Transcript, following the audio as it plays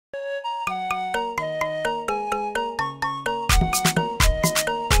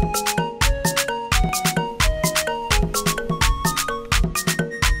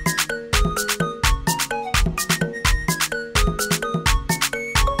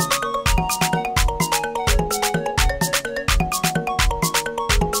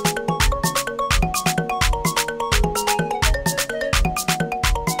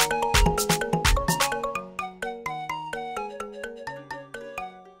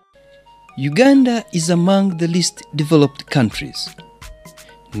Uganda is among the least developed countries.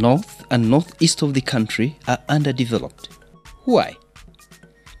 North and northeast of the country are underdeveloped. Why?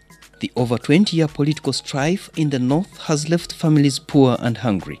 The over 20-year political strife in the north has left families poor and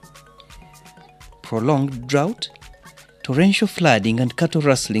hungry. Prolonged drought, torrential flooding and cattle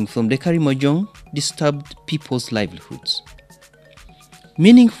rustling from the KARAMOJA disturbed people's livelihoods.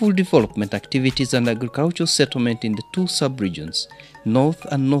 Meaningful development activities and agricultural settlement in the two sub-regions, north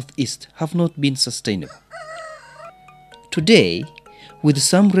and northeast, have not been sustainable. Today, with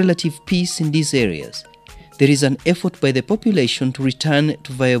some relative peace in these areas, there is an effort by the population to return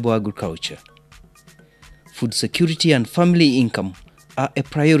to viable agriculture. Food security and family income are a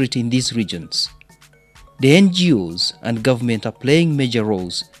priority in these regions. The NGOs and government are playing major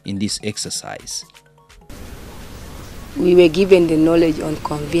roles in this exercise. We were given the knowledge on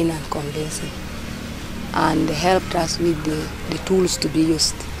convene and convincing, and helped us with the tools to be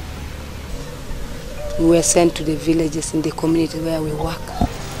used. We were sent to the villages in the community where we work.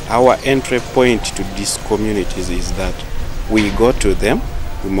 Our entry point to these communities is that we go to them,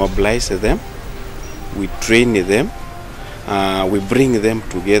 we mobilize them, we train them, we bring them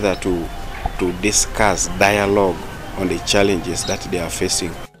together to discuss, dialogue on the challenges that they are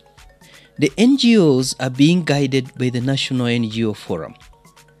facing. The NGOs are being guided by the National NGO Forum.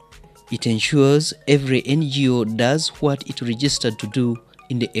 It ensures every NGO does what it registered to do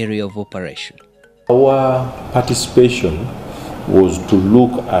in the area of operation. Our participation was to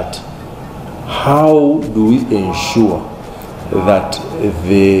look at how do we ensure that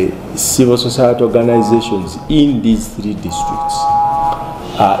the civil society organizations in these three districts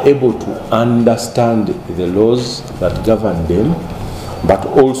are able to understand the laws that govern them, but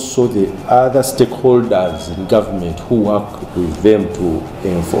also the other stakeholders in government who work with them to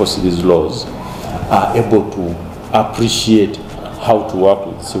enforce these laws are able to appreciate how to work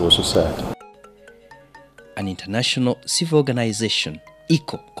with civil society. An international civil organization,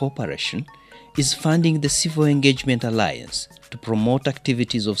 ICCO Cooperation, is funding the Civic Engagement Alliance to promote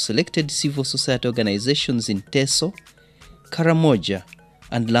activities of selected civil society organizations in TESO, KARAMOJA,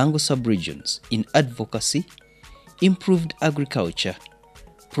 and LANGO sub-regions in advocacy, improved agriculture,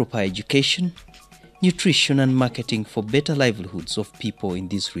 proper education, nutrition and marketing for better livelihoods of people in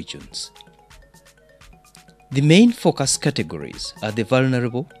these regions. The main focus categories are the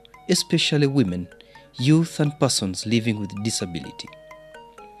vulnerable, especially women, youth and persons living with disability.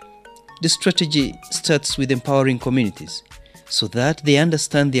 The strategy starts with empowering communities so that they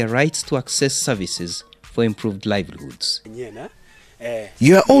understand their rights to access services for improved livelihoods.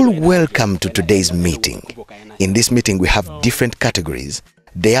 You are all welcome to today's meeting. In this meeting we have different categories.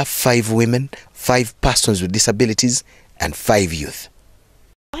 There are 5 women, 5 persons with disabilities, and 5 youth.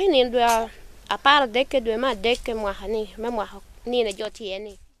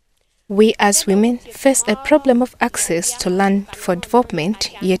 We as women face a problem of access to land for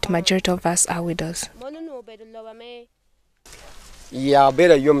development, yet majority of us are widows.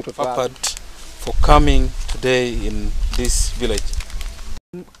 For coming today in this village.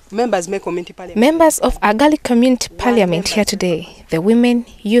 Members of Agali Community Parliament here today, the women,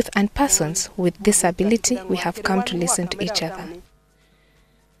 youth and persons with disability, we have come to listen to each other.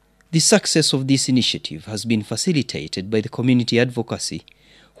 The success of this initiative has been facilitated by the community advocacy,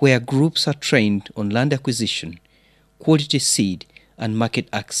 where groups are trained on land acquisition, quality seed and market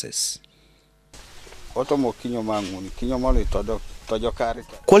access.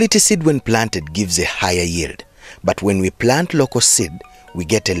 Quality seed when planted gives a higher yield, but when we plant local seed, we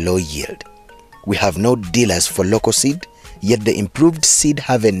get a low yield. We have no dealers for local seed, yet the improved seed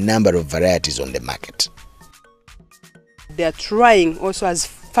have a number of varieties on the market. They are trying also as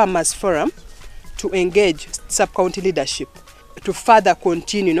Farmers Forum to engage sub-county leadership to further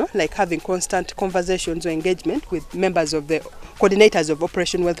continue, like having constant conversations or engagement with members of the coordinators of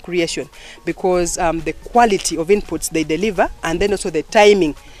Operation Wealth Creation, because the quality of inputs they deliver and then also the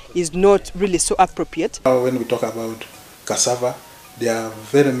timing is not really so appropriate. When we talk about cassava, there are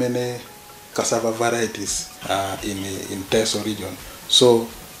very many cassava varieties in TESO region. So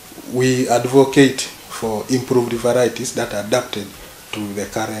we advocate for improved varieties that are adapted to the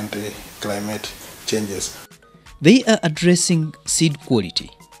current climate changes. They are addressing seed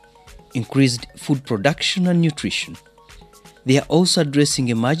quality, increased food production and nutrition, They are also addressing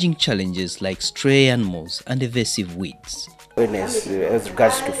emerging challenges like stray animals and invasive weeds. Awareness as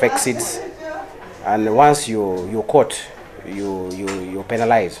regards to fake seeds, and once you're caught, you're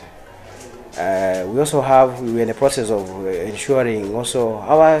penalized. We're in the process of ensuring also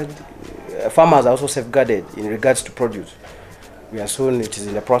our farmers are also safeguarded in regards to produce. It is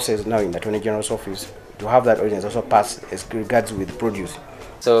in the process now in the Attorney General's office to have that ordinance also passed as regards with produce.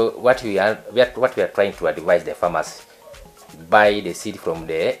 So what we are trying to advise the farmers: buy the seed from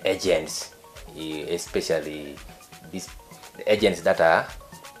the agents, especially the agents that are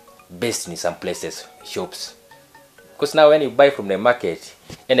based in some places, shops. Because now when you buy from the market,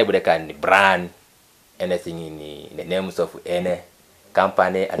 anybody can brand anything in the names of any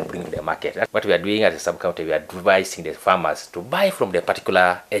company and bring to the market. That's what we are doing as a sub-county. We are advising the farmers to buy from the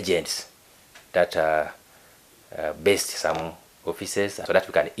particular agents that are based in some offices, so that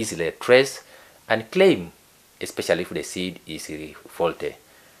we can easily trace and claim, especially if the seed is faulty.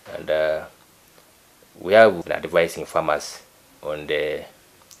 And we are advising farmers on the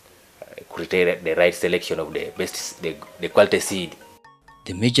right selection of the quality seed.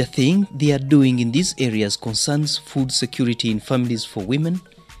 The major thing they are doing in these areas concerns food security in families for women,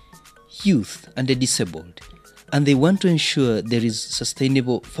 youth and the disabled, and they want to ensure there is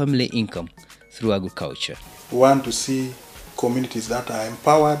sustainable family income through agriculture. We want to see communities that are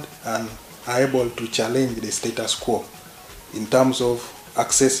empowered and are able to challenge the status quo in terms of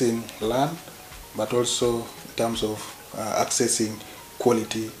accessing land, but also in terms of accessing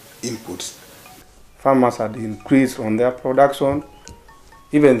quality inputs. Farmers had increased on their production.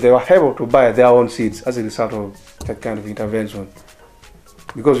 Even they were able to buy their own seeds as a result of that kind of intervention.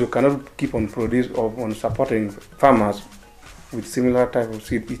 Because you cannot keep on supporting farmers with similar type of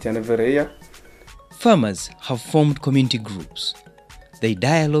seed each and every year. Farmers have formed community groups. They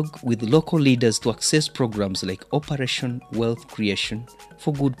dialogue with local leaders to access programs like Operation Wealth Creation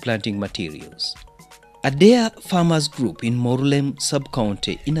for good planting materials. Adea Farmers Group in Morulem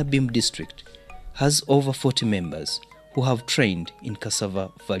Sub-County in Abim District has over 40 members who have trained in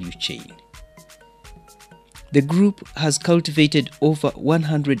cassava value chain. The group has cultivated over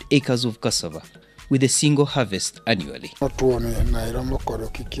 100 acres of cassava with a single harvest annually.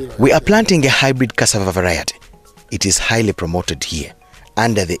 We are planting a hybrid cassava variety. It is highly promoted here.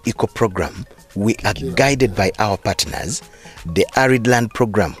 Under the ICCO program, we are guided by our partners, the Arid Land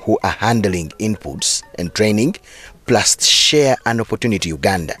program, who are handling inputs and training, plus Share an Opportunity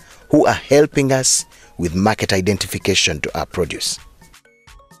Uganda, who are helping us with market identification to our produce.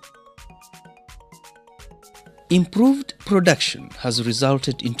 Improved production has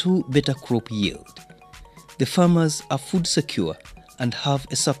resulted into better crop yield. The farmers are food secure and have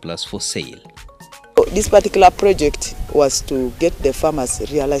a surplus for sale. This particular project was to get the farmers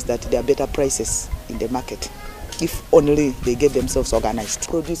realize that there are better prices in the market if only they get themselves organized.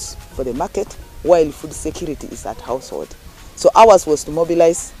 Produce for the market while food security is at household. So ours was to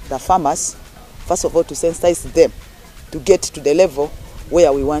mobilize the farmers, first of all to sensitize them to get to the level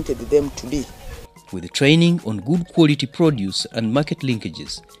where we wanted them to be. With training on good quality produce and market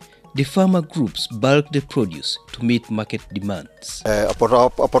linkages, the farmer groups bulk the produce to meet market demands.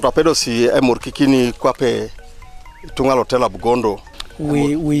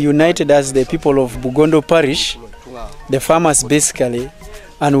 We united as the people of Bugondo Parish, the farmers basically,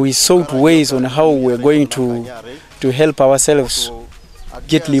 and we sought ways on how we're going to help ourselves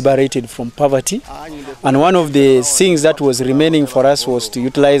get liberated from poverty. And one of the things that was remaining for us was to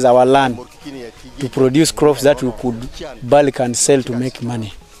utilize our land to produce crops that we could bulk and sell to make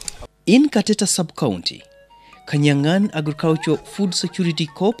money. In Kateta Sub-County, Kanyangan Agricultural Food Security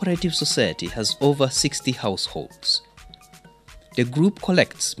Cooperative Society has over 60 households. The group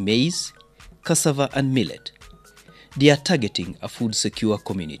collects maize, cassava and millet. They are targeting a food-secure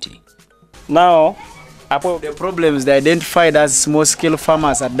community. Now, the problems they identified as small-scale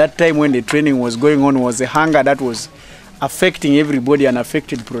farmers at that time when the training was going on was the hunger that was affecting everybody and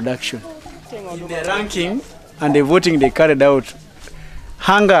affected production. In the ranking and the voting they carried out,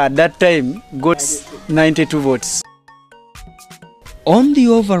 hunger at that time got 92 votes. On the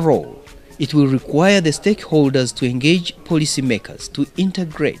overall, it will require the stakeholders to engage policymakers to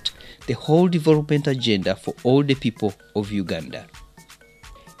integrate the whole development agenda for all the people of Uganda.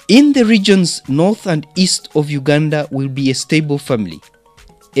 In the regions north and east of Uganda will be a stable family,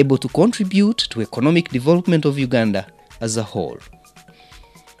 able to contribute to economic development of Uganda as a whole.